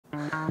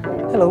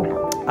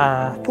Hello,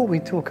 I thought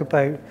we'd talk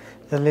about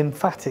the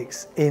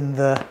lymphatics in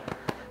the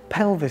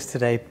pelvis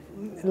today,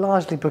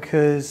 largely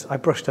because I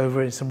brushed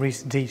over it in some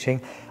recent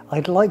teaching.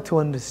 I'd like to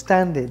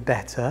understand it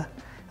better.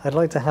 I'd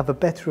like to have a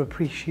better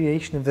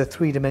appreciation of the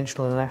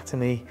three-dimensional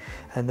anatomy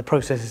and the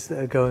processes that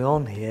are going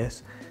on here.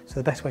 So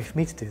the best way for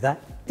me to do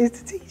that is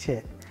to teach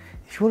it.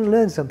 If you want to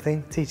learn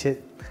something, teach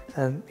it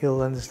and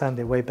you'll understand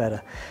it way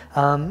better.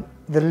 The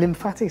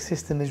lymphatic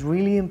system is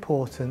really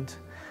important,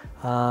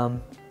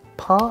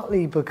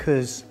 partly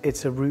because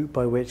it's a route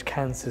by which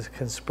cancers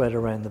can spread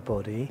around the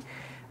body,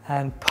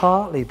 and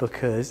partly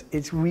because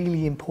it's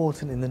really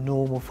important in the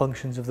normal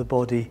functions of the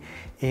body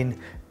in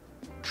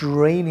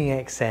draining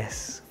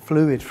excess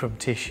fluid from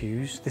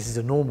tissues. This is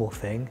a normal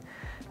thing,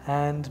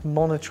 and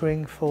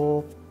monitoring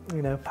for,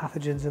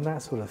 pathogens and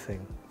that sort of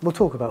thing. We'll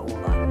talk about all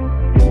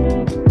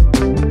that.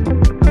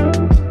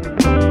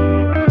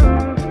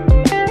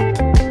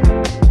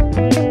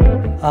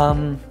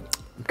 I'm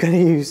going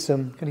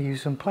to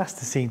use some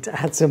plasticine to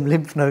add some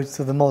lymph nodes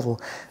to the model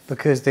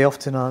because they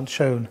often aren't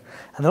shown,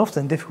 and they're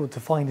often difficult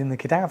to find in the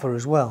cadaver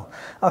as well.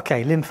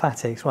 Okay,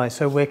 lymphatics, right?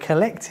 So we're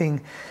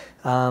collecting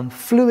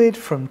fluid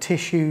from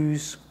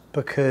tissues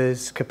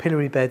because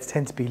capillary beds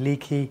tend to be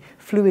leaky.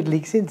 Fluid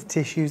leaks into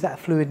tissues. That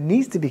fluid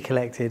needs to be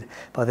collected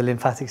by the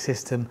lymphatic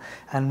system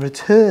and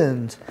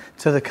returned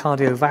to the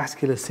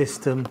cardiovascular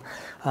system,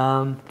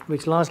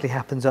 which largely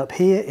happens up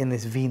here in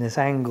this venous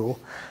angle.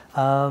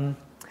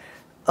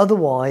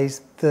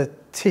 Otherwise, the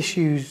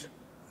tissues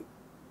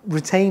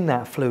retain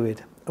that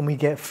fluid and we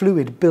get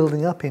fluid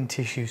building up in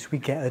tissues, we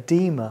get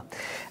oedema.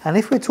 And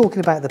if we're talking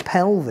about the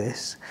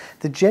pelvis,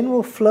 the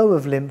general flow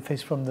of lymph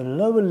is from the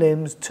lower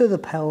limbs to the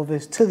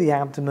pelvis, to the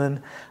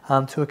abdomen,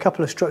 to a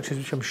couple of structures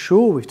which I'm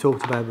sure we've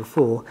talked about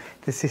before,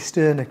 the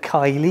cisterna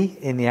chyli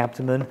in the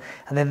abdomen,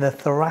 and then the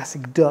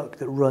thoracic duct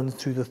that runs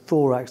through the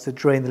thorax to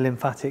drain the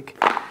lymph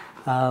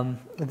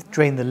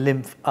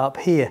up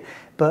here.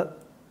 But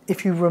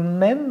if you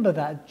remember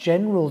that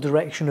general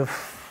direction of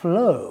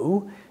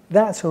flow,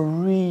 that's a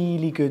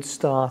really good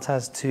start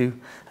as to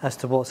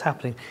what's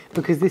happening,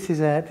 because this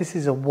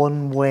is a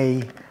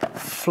one-way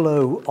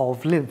flow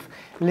of lymph.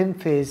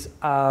 Lymph is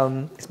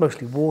it's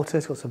mostly water.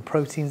 It's got some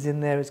proteins in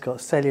there. It's got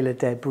cellular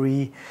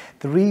debris.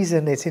 The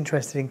reason it's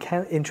interesting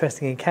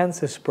in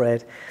cancer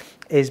spread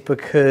is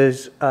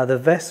because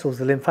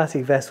the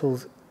lymphatic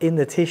vessels in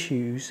the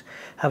tissues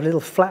have little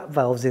flap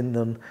valves in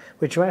them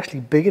which are actually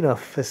big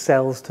enough for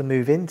cells to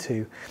move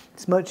into.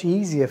 It's much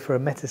easier for a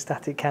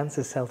metastatic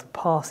cancer cell to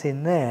pass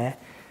in there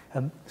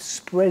and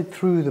spread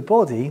through the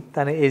body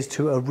than it is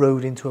to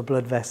erode into a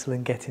blood vessel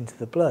and get into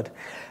the blood.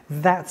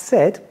 That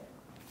said,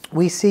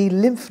 we see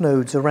lymph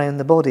nodes around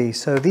the body.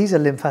 So these are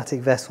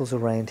lymphatic vessels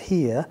around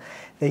here.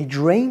 They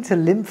drain to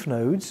lymph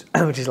nodes,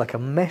 which is like a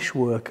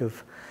meshwork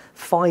of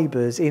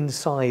fibers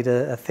inside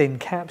a thin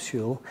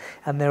capsule,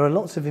 and there are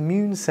lots of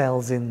immune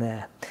cells in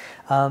there.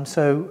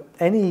 So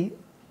any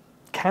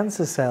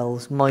cancer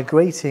cells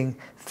migrating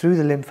through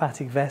the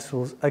lymphatic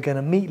vessels are going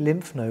to meet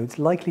lymph nodes,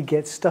 likely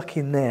get stuck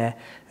in there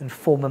and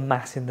form a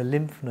mass in the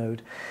lymph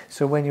node.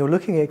 So when you're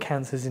looking at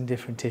cancers in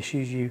different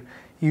tissues, you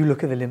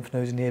look at the lymph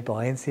nodes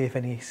nearby and see if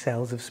any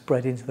cells have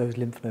spread into those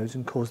lymph nodes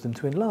and caused them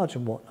to enlarge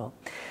and whatnot.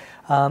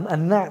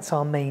 And that's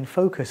our main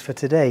focus for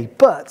today.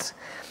 But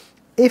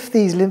if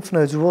these lymph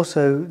nodes are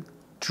also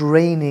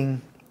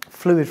draining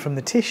fluid from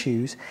the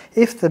tissues,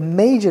 if the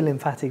major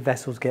lymphatic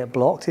vessels get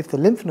blocked, if the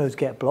lymph nodes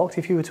get blocked,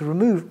 if you were to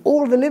remove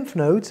all of the lymph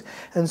nodes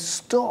and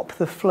stop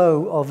the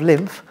flow of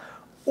lymph,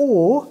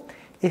 or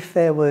if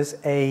there was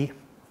a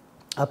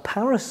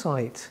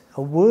parasite,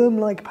 a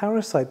worm-like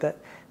parasite that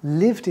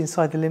lived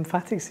inside the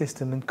lymphatic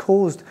system and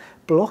caused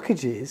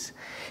blockages,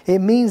 it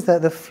means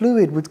that the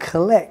fluid would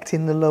collect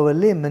in the lower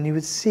limb and you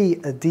would see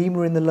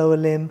edema in the lower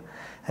limb,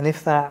 and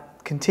if that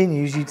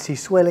continues, you'd see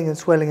swelling and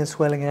swelling and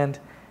swelling and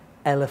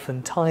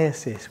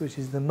elephantiasis, which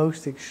is the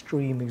most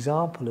extreme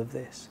example of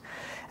this.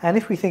 And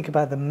if we think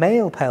about the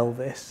male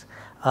pelvis,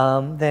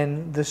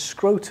 then the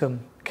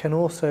scrotum can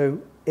also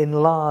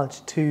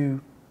enlarge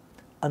to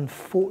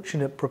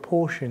unfortunate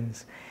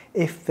proportions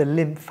if the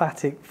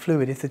lymphatic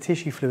fluid, if the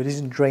tissue fluid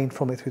isn't drained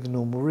from it through the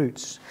normal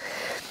routes.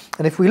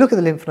 And if we look at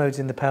the lymph nodes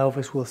in the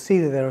pelvis, we'll see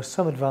that there are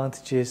some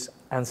advantages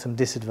and some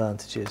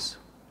disadvantages.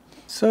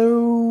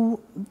 So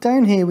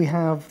down here we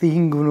have the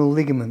inguinal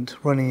ligament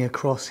running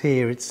across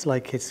here. It's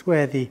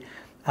where the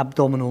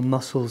abdominal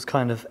muscles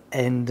kind of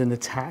end and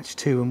attach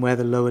to, and where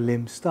the lower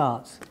limb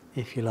starts,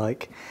 if you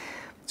like.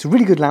 It's a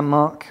really good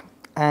landmark,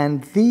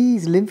 and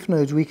these lymph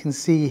nodes we can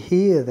see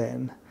here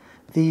then,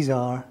 these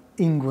are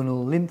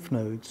inguinal lymph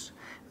nodes.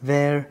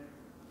 They're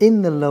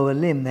in the lower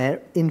limb,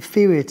 they're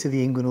inferior to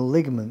the inguinal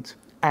ligament,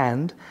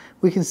 and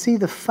we can see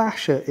the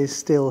fascia is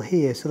still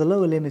here. So the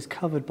lower limb is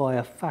covered by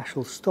a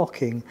fascial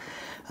stocking.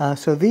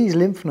 So these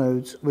lymph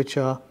nodes, which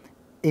are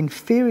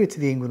inferior to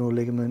the inguinal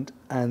ligament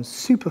and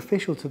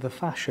superficial to the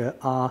fascia,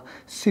 are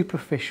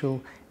superficial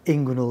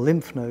inguinal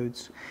lymph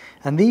nodes.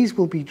 And these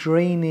will be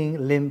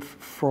draining lymph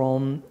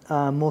from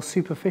more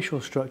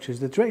superficial structures.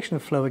 The direction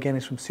of flow, again,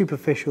 is from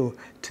superficial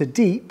to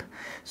deep.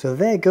 So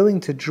they're going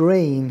to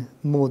drain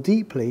more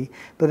deeply,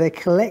 but they're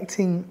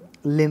collecting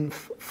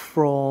lymph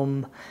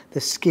from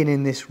the skin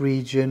in this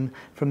region,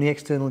 from the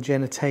external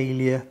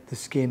genitalia, the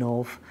skin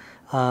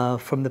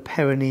from the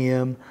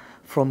perineum,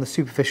 from the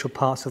superficial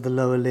parts of the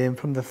lower limb,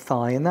 from the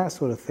thigh, and that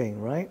sort of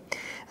thing, right?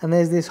 And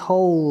there's this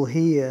hole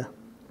here.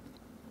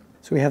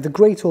 So we have the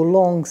great or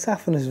long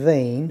saphenous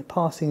vein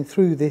passing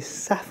through this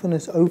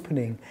saphenous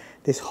opening,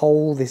 this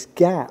hole, this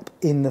gap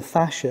in the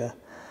fascia.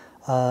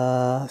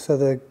 So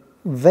the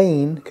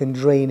vein can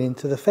drain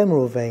into the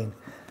femoral vein.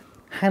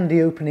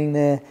 Handy opening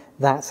there.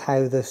 That's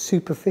how the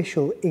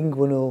superficial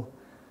inguinal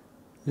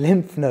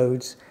lymph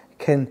nodes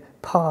can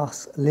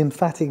pass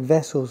lymphatic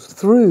vessels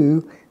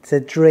through to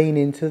drain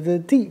into the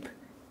deep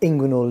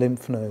inguinal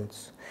lymph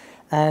nodes.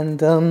 And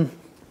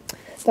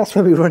that's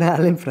where we run out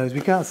of lymph nodes. We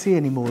can't see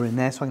any more in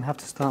there, so I'm going to have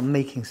to start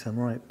making some.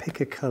 All right,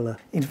 pick a colour.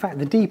 In fact,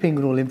 the deep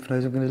inguinal lymph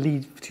nodes are going to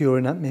lead to your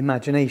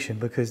imagination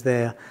because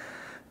they're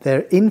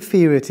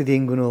inferior to the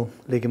inguinal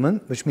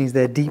ligament, which means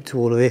they're deep to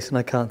all of this, and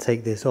I can't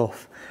take this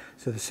off.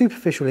 So the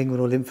superficial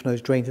inguinal lymph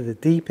nodes drain to the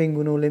deep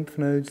inguinal lymph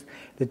nodes.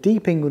 The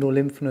deep inguinal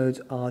lymph nodes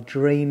are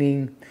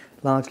draining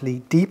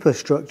largely deeper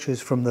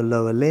structures from the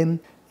lower limb.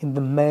 In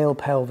the male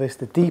pelvis,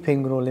 the deep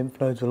inguinal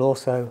lymph nodes will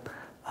also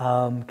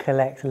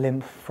collect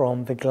lymph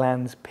from the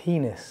glans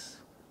penis.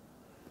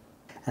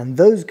 And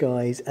those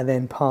guys are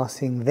then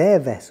passing their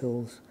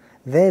vessels,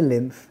 their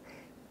lymph,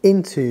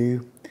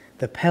 into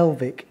the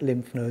pelvic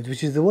lymph nodes,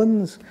 which is the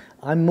ones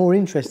I'm more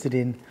interested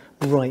in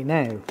right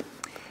now.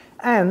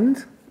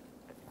 And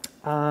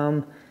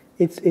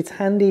it's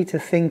handy to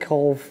think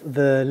of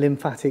the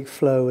lymphatic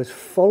flow as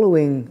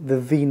following the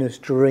venous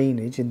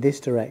drainage in this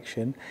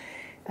direction.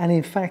 And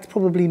in fact,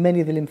 probably many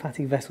of the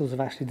lymphatic vessels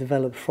have actually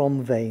developed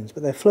from veins,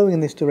 but they're flowing in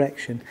this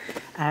direction.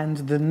 And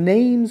the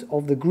names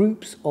of the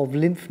groups of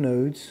lymph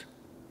nodes,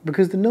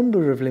 because the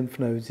number of lymph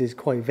nodes is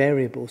quite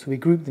variable, so we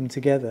group them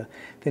together,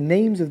 the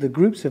names of the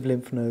groups of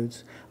lymph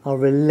nodes are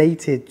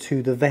related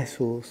to the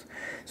vessels.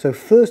 So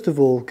first of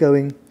all,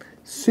 going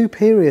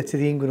superior to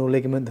the inguinal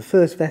ligament, the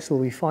first vessel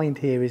we find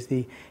here is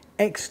the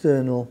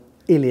external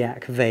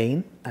iliac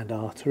vein and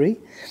artery.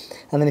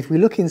 And then if we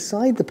look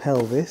inside the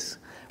pelvis,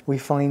 we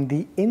find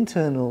the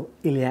internal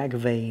iliac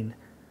vein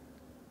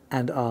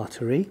and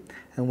artery,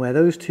 and where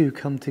those two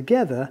come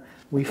together,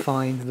 we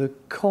find the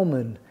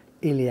common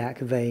iliac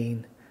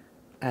vein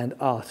and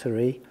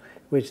artery,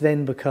 which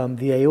then become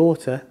the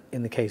aorta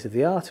in the case of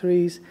the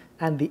arteries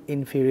and the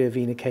inferior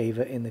vena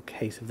cava in the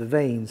case of the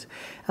veins.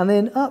 And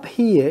then up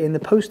here in the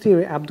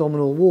posterior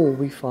abdominal wall,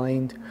 we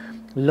find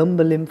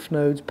lumbar lymph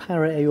nodes,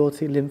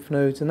 para-aortic lymph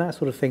nodes, and that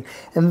sort of thing.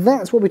 And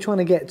that's what we're trying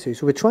to get to.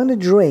 So we're trying to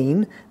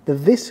drain the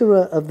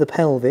viscera of the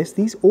pelvis,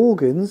 these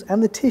organs,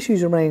 and the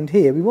tissues around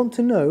here. We want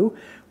to know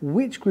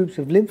which groups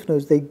of lymph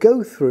nodes they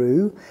go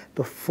through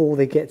before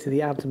they get to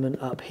the abdomen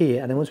up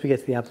here. And then once we get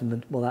to the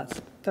abdomen, well,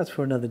 that's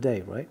for another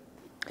day, right?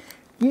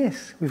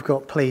 Yes, we've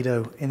got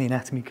Play-Doh in the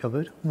anatomy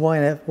cupboard.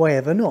 Why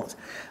ever not?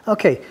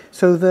 Okay,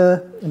 so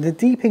the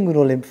deep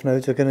inguinal lymph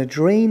nodes are going to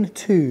drain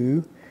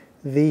to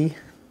the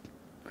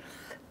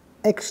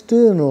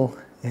external,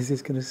 is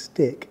this going to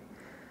stick?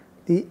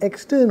 The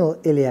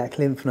external iliac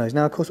lymph nodes.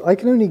 Now, of course, I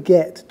can only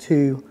get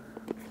to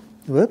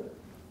the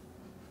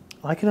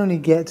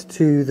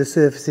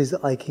surfaces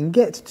that I can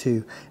get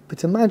to.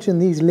 But imagine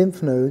these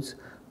lymph nodes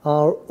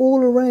are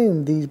all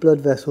around these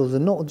blood vessels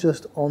and not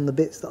just on the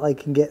bits that I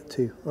can get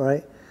to, all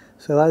right?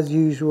 So as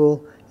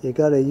usual, you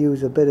got to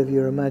use a bit of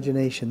your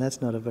imagination.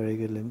 That's not a very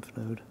good lymph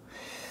node.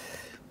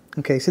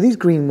 Okay, so these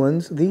green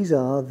ones, these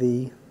are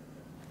the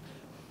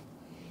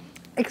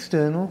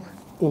external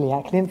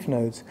iliac lymph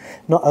nodes.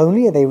 Not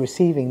only are they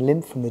receiving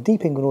lymph from the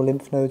deep inguinal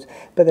lymph nodes,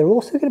 but they're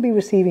also going to be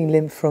receiving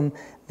lymph from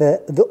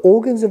the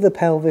organs of the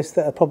pelvis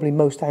that are probably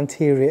most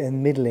anterior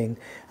and middling.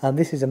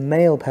 This is a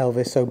male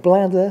pelvis, so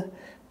bladder,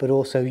 but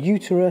also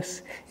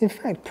uterus, in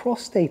fact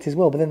prostate as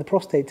well, but then the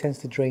prostate tends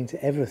to drain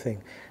to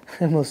everything,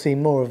 and we'll see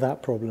more of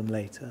that problem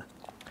later.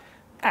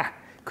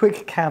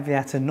 Quick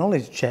caveat and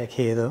knowledge check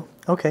here though.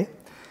 Okay,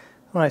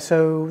 all right,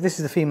 so this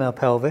is the female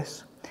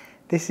pelvis.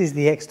 This is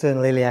the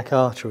external iliac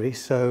artery,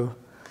 so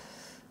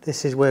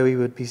this is where we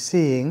would be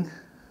seeing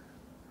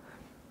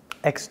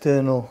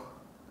external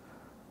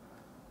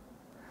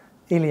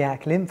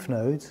iliac lymph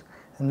nodes,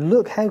 and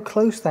look how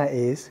close that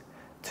is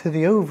to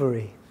the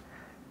ovary.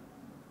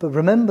 But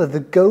remember,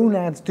 the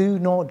gonads do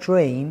not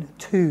drain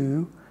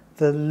to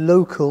the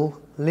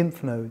local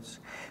lymph nodes.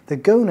 The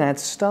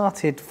gonads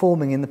started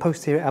forming in the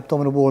posterior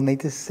abdominal wall and they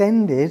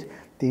descended.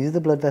 These are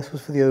the blood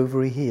vessels for the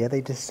ovary here.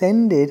 They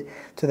descended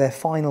to their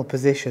final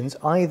positions,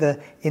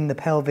 either in the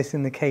pelvis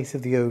in the case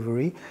of the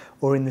ovary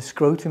or in the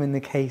scrotum in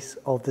the case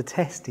of the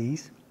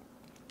testes.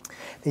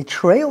 They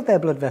trailed their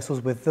blood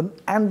vessels with them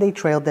and they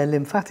trailed their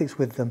lymphatics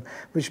with them,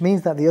 which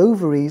means that the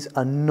ovaries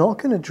are not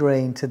going to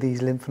drain to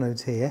these lymph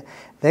nodes here.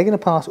 They're going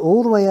to pass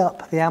all the way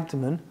up the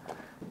abdomen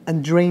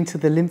and drain to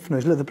the lymph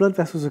nodes. Look, the blood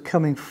vessels are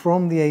coming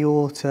from the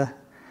aorta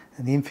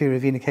and the inferior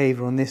vena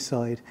cava on this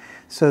side.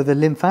 So the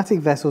lymphatic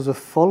vessels are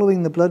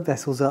following the blood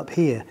vessels up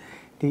here.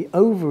 The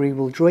ovary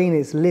will drain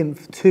its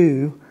lymph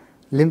to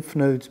lymph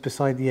nodes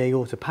beside the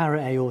aorta,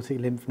 para-aortic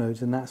lymph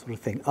nodes and that sort of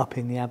thing, up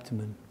in the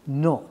abdomen,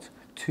 not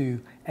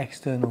to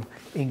external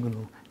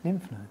inguinal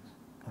lymph nodes.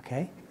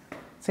 Okay?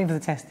 Same for the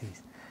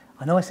testes.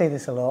 I know I say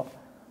this a lot,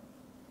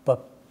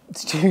 but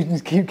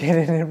students keep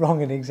getting it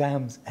wrong in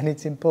exams, and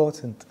it's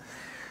important.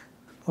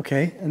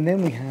 Okay, and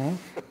then we have,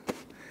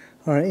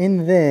 all right,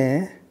 in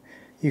there,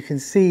 you can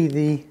see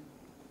the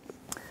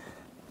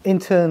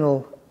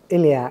internal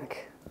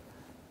iliac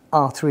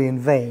artery and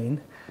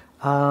vein,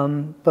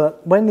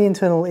 but when the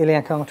internal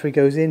iliac artery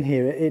goes in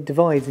here, it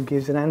divides and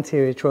gives an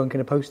anterior trunk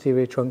and a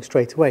posterior trunk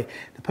straight away.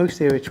 The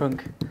posterior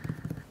trunk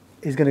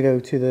is going to go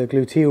to the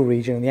gluteal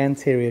region, and the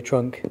anterior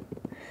trunk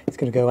is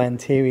going to go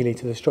anteriorly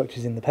to the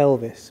structures in the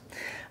pelvis.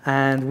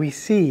 And we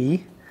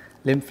see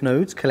lymph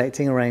nodes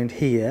collecting around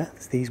here.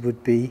 So these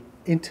would be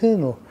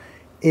internal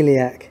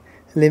iliac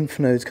lymph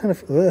nodes,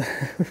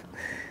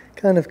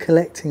 kind of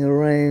collecting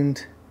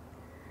around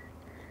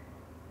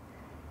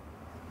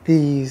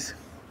these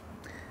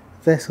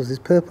vessels. Is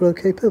purple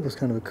okay? Purple's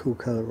kind of a cool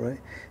colour, right?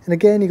 And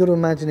again, you've got to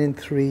imagine in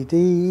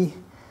 3D,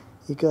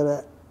 you've got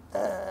to...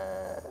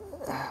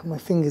 my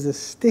fingers are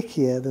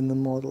stickier than the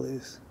model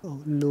is.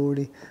 Oh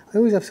lordy. I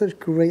always have such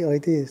great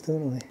ideas,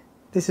 don't I?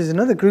 This is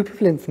another group of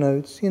lymph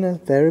nodes, you know,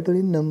 variable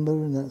in number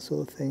and that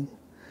sort of thing,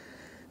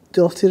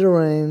 dotted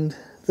around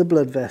the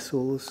blood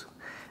vessels.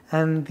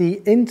 And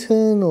the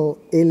internal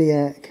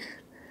iliac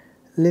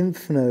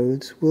lymph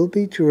nodes will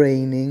be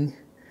draining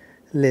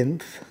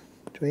lymph,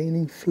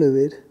 draining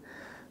fluid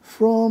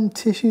from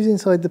tissues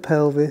inside the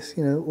pelvis,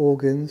 you know,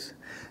 organs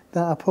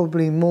that are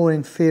probably more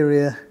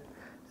inferior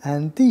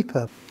and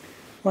deeper.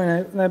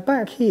 Right, now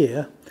back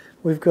here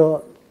we've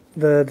got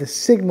the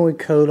sigmoid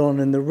colon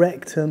and the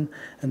rectum,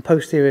 and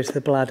posterior to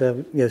the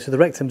bladder, you know, so the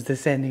rectum's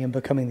descending and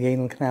becoming the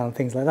anal canal and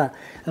things like that.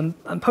 And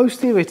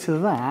posterior to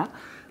that,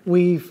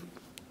 we've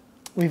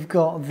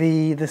got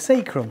the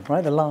sacrum,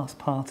 right, the last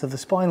part of the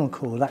spinal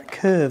cord, that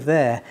curve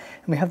there,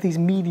 and we have these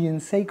median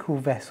sacral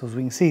vessels.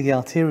 We can see the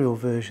arterial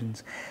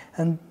versions.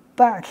 And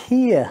back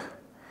here,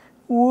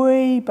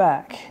 way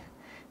back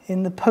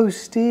in the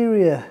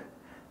posterior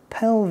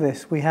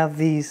pelvis, we have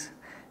these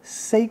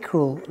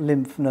sacral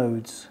lymph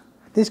nodes.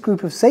 This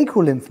group of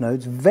sacral lymph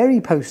nodes,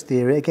 very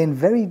posterior, again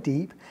very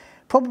deep,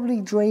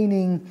 probably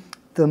draining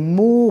the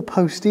more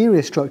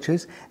posterior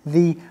structures,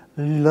 the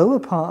lower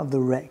part of the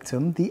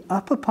rectum, the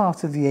upper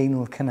part of the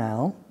anal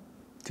canal.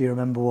 Do you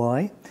remember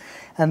why?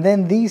 And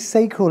then these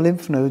sacral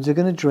lymph nodes are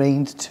going to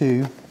drain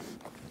to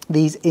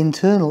these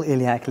internal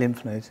iliac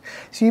lymph nodes.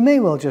 So you may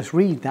well just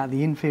read that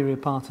the inferior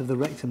part of the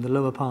rectum, the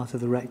lower part of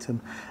the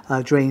rectum,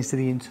 drains to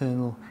the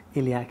internal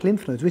iliac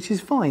lymph nodes, which is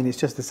fine. It's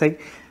just the same.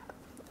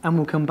 And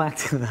we'll come back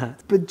to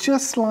that. But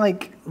just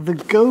like the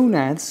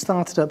gonads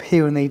started up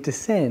here and they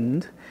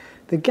descend,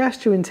 the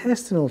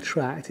gastrointestinal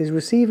tract is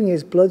receiving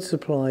its blood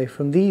supply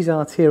from these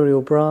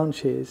arterial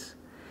branches,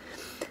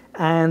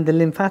 and the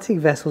lymphatic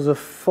vessels are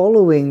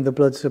following the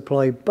blood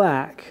supply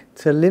back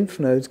to lymph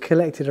nodes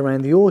collected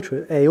around the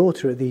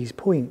aorta at these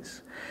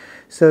points.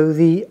 So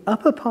the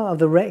upper part of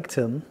the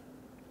rectum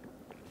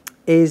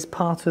is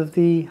part of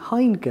the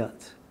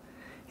hindgut.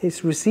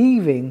 It's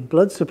receiving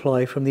blood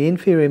supply from the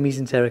inferior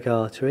mesenteric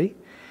artery.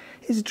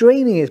 It's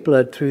draining its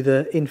blood through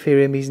the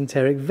inferior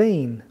mesenteric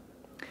vein,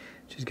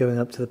 which is going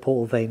up to the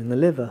portal vein in the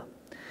liver.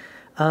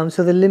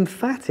 So the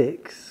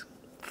lymphatics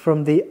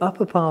from the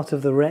upper part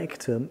of the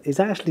rectum is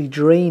actually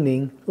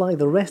draining, like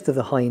the rest of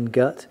the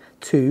hindgut,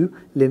 to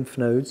lymph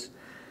nodes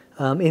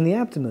in the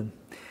abdomen.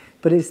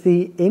 But it's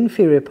the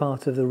inferior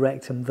part of the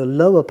rectum, the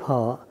lower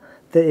part,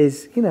 that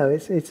is, you know,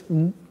 it's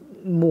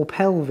more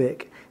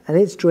pelvic, and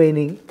it's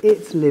draining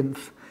its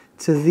lymph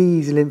to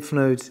these lymph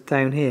nodes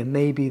down here,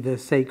 maybe the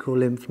sacral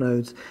lymph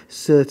nodes,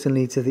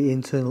 certainly to the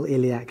internal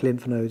iliac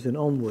lymph nodes and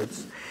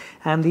onwards.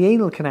 And the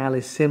anal canal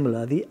is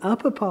similar. The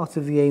upper part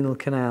of the anal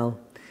canal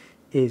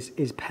is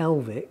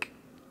pelvic,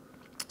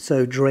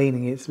 so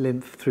draining its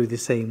lymph through the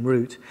same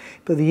route.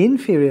 But the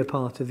inferior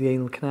part of the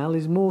anal canal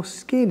is more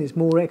skin, it's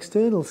more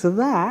external, so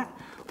that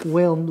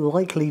will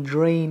likely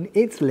drain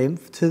its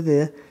lymph to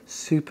the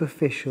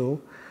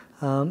superficial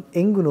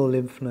inguinal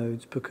lymph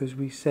nodes, because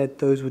we said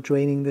those were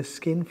draining the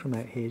skin from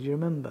out here. Do you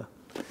remember?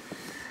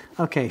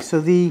 Okay, so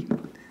the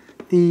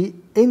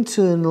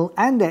internal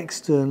and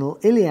external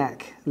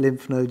iliac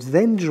lymph nodes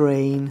then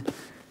drain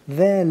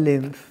their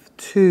lymph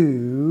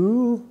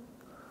to,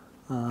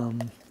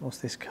 what's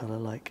this colour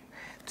like?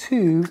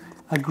 To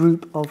a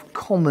group of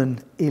common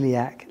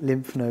iliac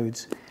lymph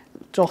nodes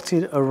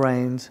dotted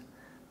around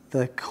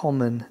the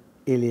common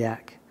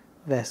iliac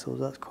vessels.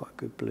 That's quite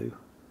good blue.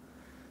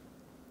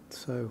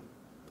 So,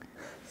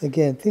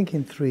 again, think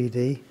in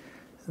 3D,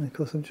 and of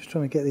course I'm just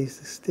trying to get these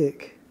to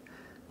stick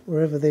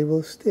wherever they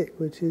will stick,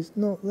 which is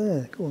not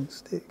there. Go on,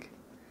 stick.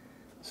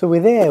 So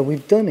we're there,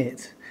 we've done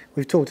it.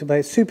 We've talked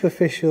about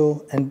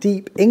superficial and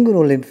deep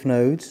inguinal lymph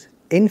nodes,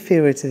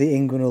 inferior to the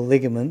inguinal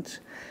ligament,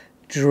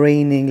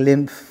 draining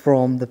lymph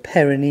from the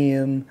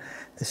perineum,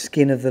 the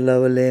skin of the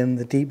lower limb,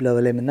 the deep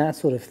lower limb, and that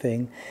sort of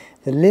thing.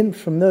 The lymph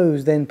from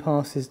those then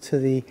passes to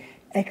the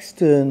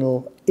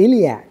external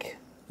iliac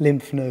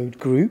lymph node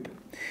group.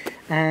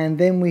 And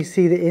then we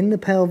see that in the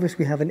pelvis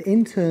we have an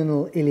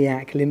internal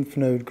iliac lymph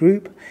node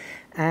group,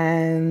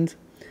 and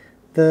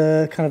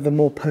the kind of the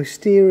more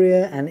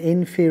posterior and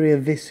inferior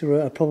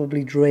viscera are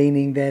probably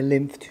draining their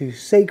lymph to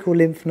sacral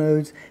lymph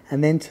nodes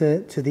and then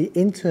to the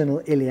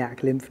internal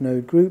iliac lymph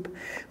node group,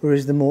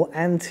 whereas the more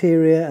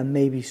anterior and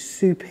maybe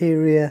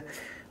superior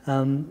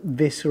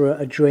viscera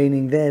are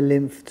draining their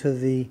lymph to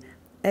the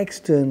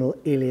external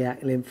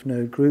iliac lymph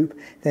node group.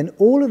 Then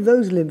all of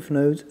those lymph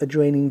nodes are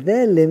draining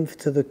their lymph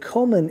to the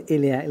common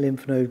iliac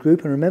lymph node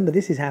group, and remember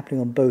this is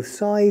happening on both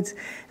sides,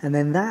 and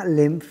then that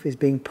lymph is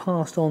being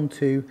passed on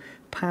to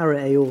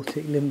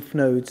para-aortic lymph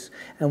nodes,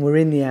 and we're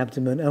in the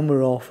abdomen and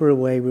we're off, we're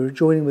away, we're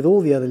joining with all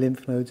the other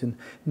lymph nodes and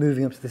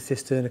moving up to the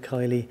cisterna,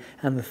 chyli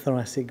and the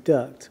thoracic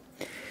duct.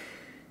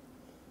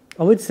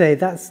 I would say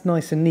that's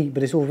nice and neat,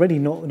 but it's already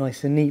not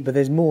nice and neat, but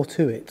there's more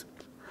to it.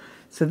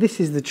 So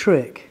this is the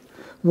trick.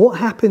 What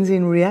happens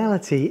in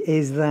reality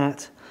is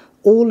that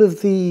all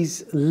of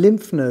these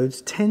lymph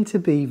nodes tend to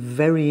be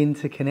very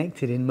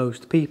interconnected in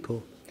most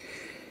people,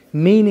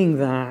 meaning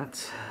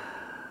that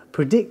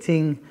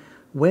predicting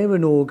where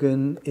an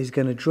organ is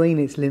going to drain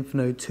its lymph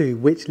node to,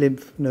 which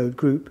lymph node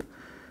group,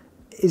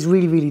 is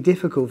really, really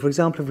difficult. For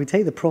example, if we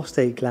take the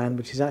prostate gland,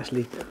 which is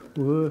actually,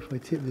 whoa, if I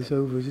tip this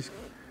over, we're just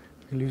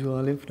going to lose all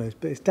our lymph nodes,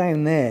 but it's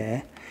down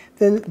there,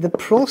 then the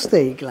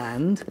prostate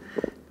gland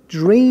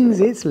drains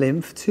its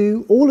lymph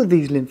to all of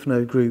these lymph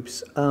node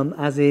groups,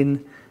 as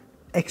in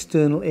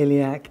external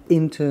iliac,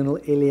 internal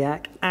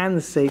iliac,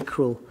 and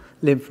sacral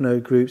lymph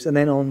node groups, and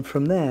then on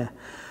from there.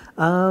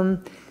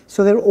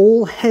 So they're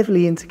all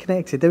heavily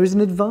interconnected. There is an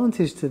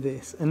advantage to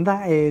this, and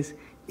that is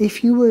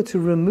if you were to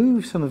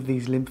remove some of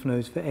these lymph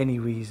nodes for any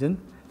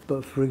reason,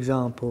 but for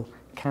example,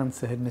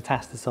 cancer had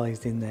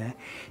metastasized in there,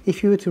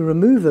 if you were to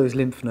remove those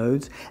lymph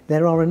nodes,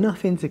 there are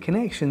enough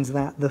interconnections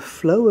that the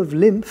flow of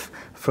lymph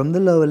from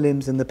the lower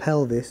limbs and the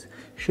pelvis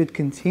should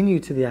continue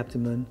to the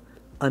abdomen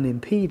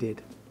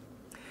unimpeded.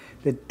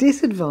 The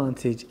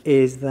disadvantage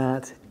is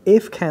that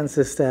if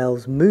cancer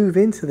cells move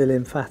into the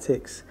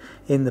lymphatics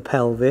in the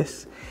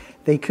pelvis,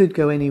 they could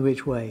go any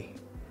which way.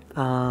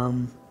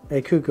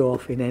 They could go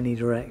off in any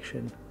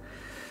direction.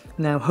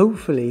 Now,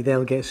 hopefully,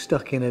 they'll get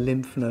stuck in a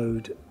lymph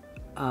node,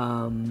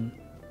 and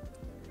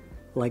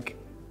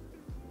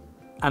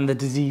the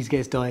disease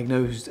gets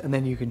diagnosed, and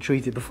then you can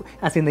treat it before.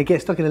 As in, they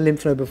get stuck in a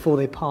lymph node before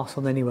they pass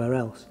on anywhere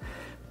else.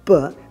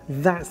 But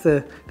that's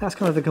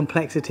kind of the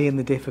complexity and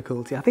the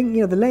difficulty. I think,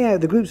 you know, the layout,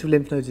 the groups of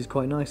lymph nodes is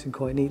quite nice and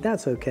quite neat.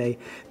 That's okay.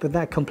 But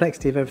that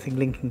complexity of everything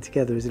linking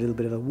together is a little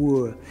bit of a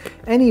whir.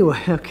 Anyway,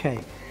 okay.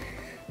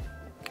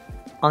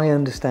 I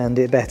understand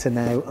it better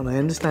now, and I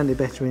understand it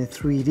better in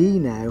 3D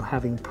now,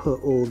 having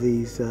put all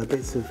these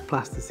bits of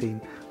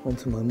plasticine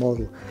onto my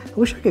model. I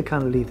wish I could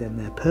kind of leave them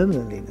there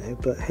permanently now,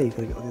 but hey, you've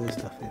got to get all the other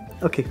stuff in.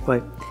 Okay,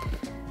 right.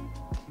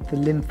 The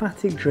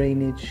lymphatic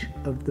drainage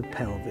of the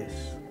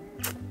pelvis.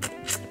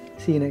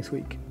 See you next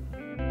week.